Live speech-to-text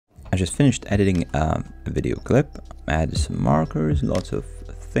just finished editing a video clip. I added some markers, lots of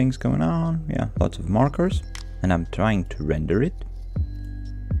things going on. Yeah, lots of markers. And I'm trying to render it.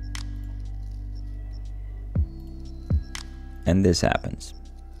 And this happens.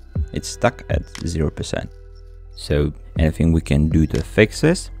 It's stuck at 0%. So anything we can do to fix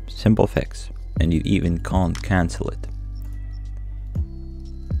this, simple fix. And you even can't cancel it.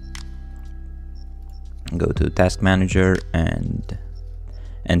 Go to Task Manager and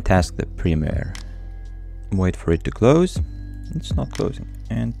task the Premiere. Wait for it to close. It's not closing.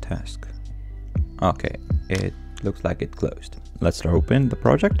 And task. Okay, it looks like it closed. Let's open the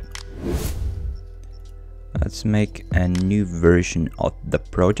project. Let's make a new version of the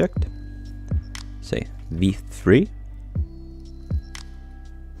project. Say V3.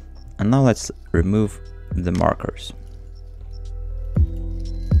 And now let's remove the markers.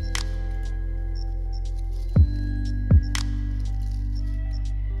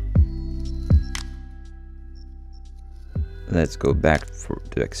 Let's go back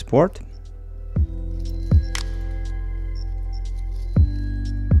to export.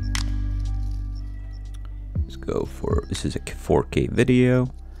 Let's go for, this is a 4K video,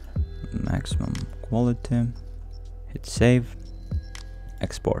 maximum quality, hit save,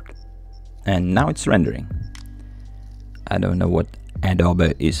 export. And now it's rendering. I don't know what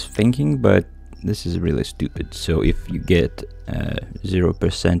Adobe is thinking, but this is really stupid. So if you get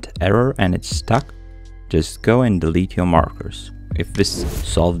 0% error and it's stuck, just go and delete your markers. If this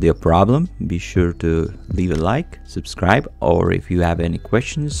solved your problem, be sure to leave a like, subscribe, or if you have any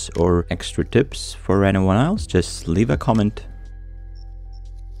questions or extra tips for anyone else, just leave a comment.